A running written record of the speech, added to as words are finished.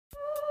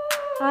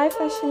Hi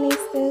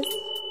fashionistas,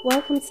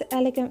 welcome to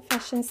Elegant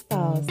Fashion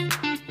Styles.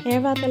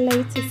 Here are the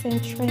latest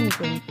and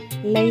trending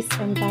lace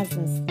and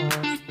bazin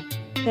styles.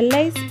 The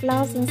lace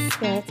blouse and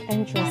skirt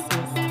and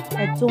dresses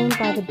adorned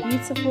by the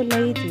beautiful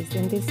ladies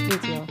in this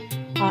video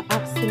are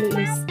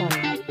absolutely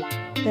stunning.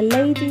 The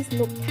ladies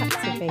look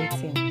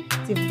captivating,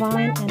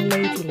 divine and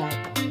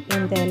ladylike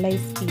in their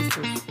lace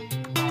pieces.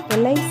 The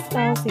lace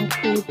styles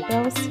include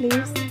bell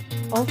sleeves,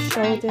 off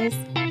shoulders,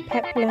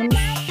 peplums,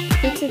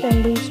 fitted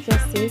and loose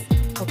dresses,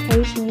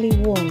 occasionally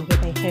worn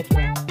with a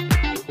headwear.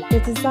 The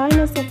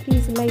designers of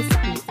these lace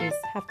pieces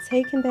have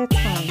taken their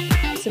time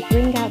to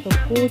bring out the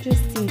gorgeous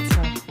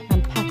detail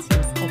and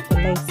patterns of the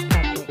lace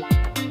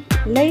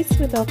fabric. Lace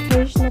with the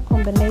occasional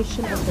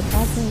combination of the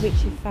Bazin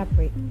Riche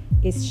fabric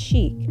is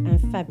chic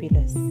and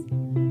fabulous.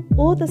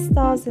 All the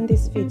styles in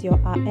this video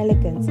are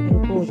elegant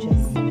and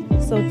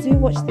gorgeous, so do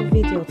watch the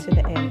video to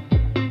the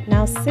end.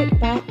 Now sit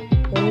back,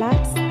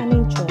 relax and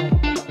enjoy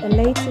the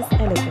latest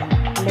elegant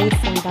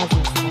lace and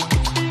bazin styles.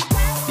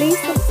 Please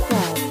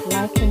subscribe,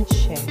 like and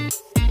share,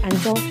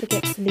 and don't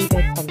forget to leave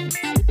a comment.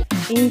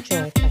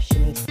 Enjoy,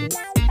 fashionistas.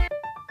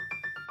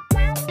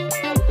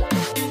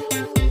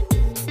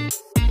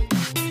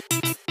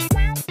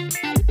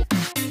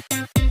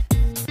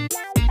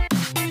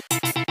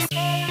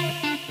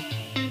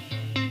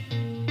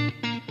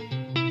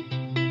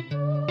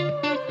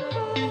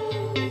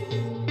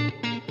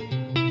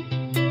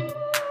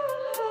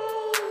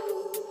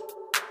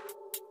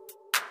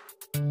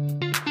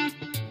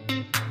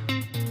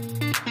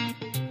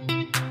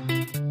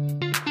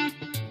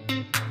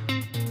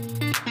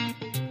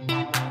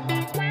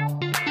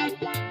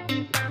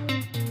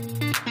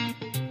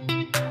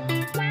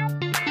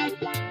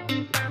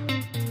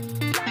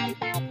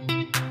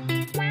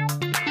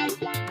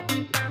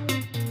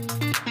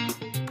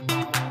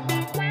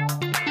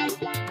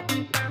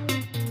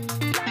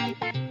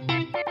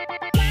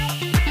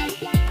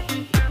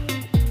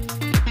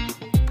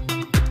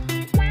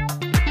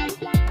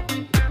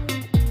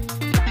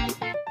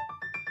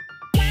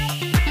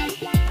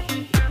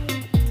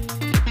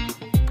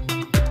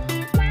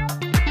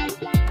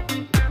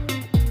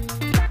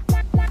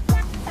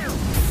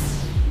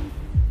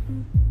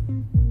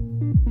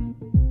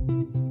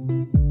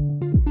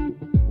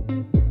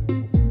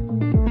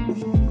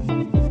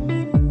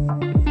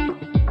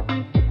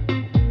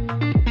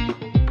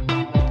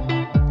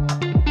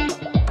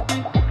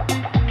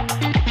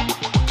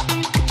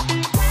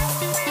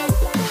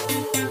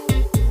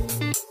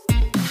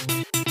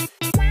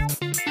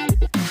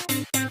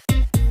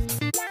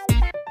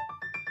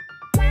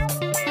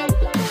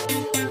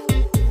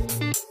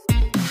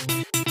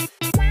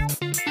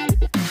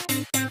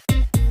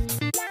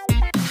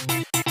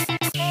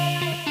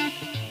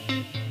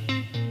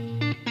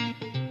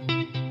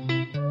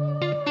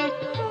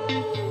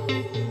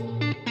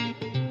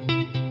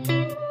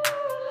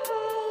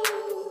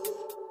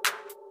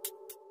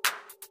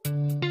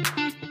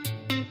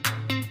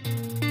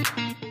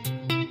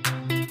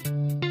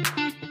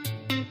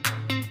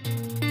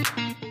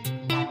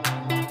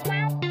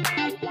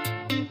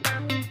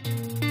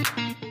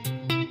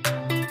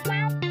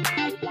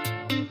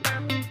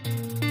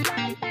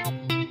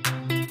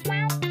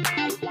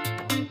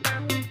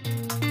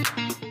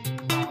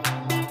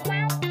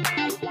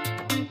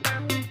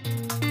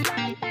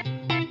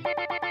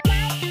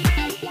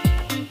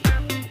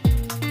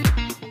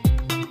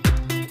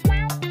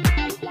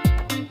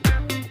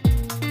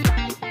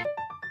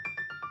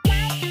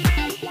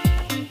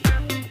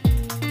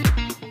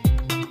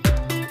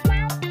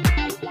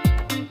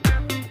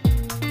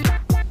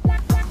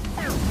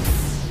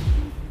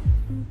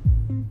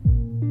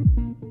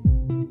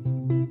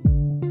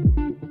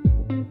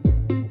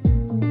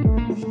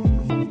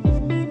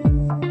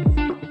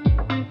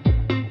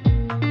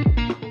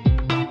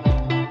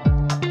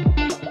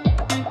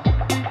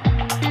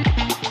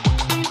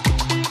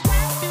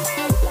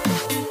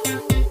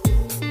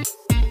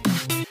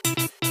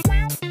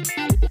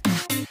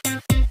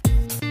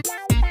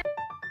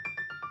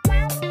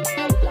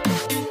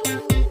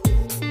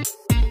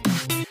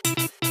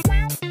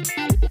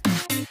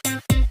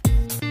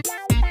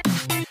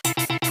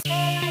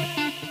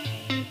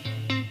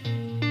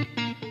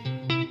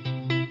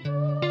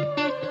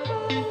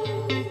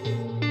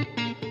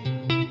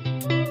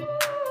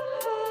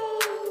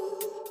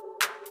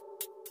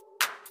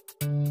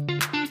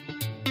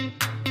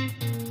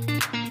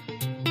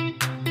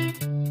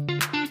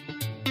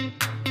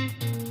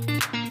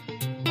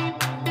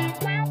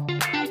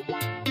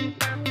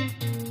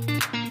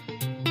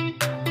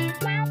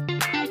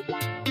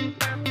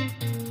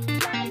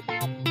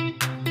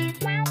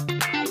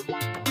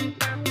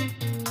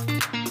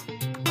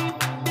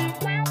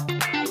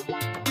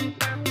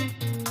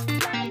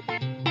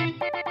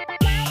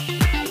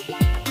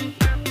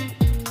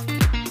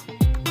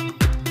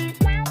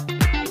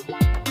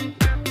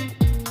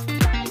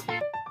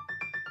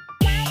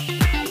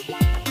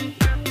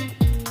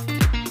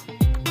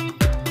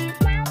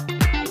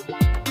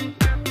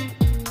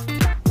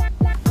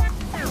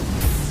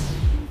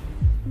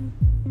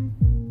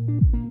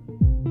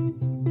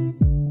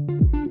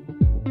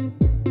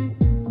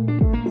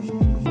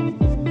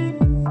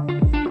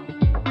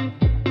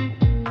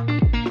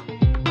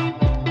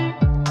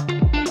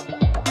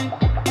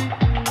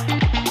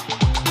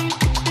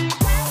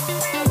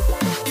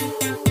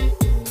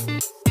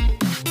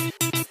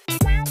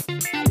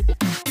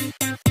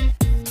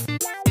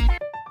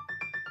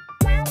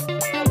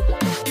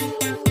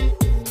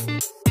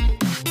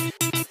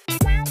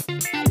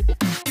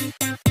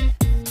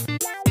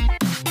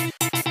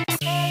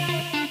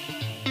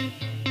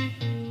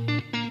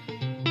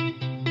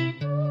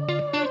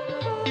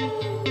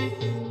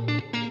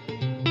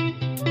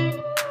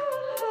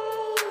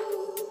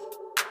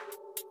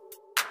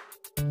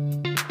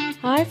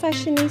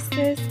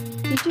 fashionistas,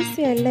 did you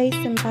see a lace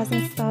and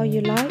bazin style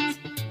you liked?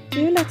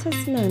 Do let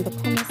us know in the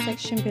comment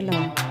section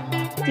below.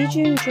 Did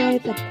you enjoy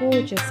the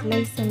gorgeous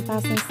lace and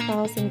bazin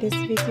styles in this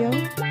video?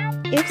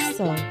 If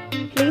so,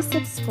 please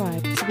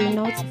subscribe to be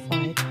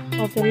notified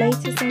of the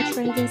latest and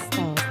trending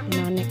styles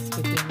in our next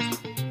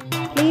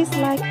videos. Please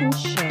like and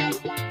share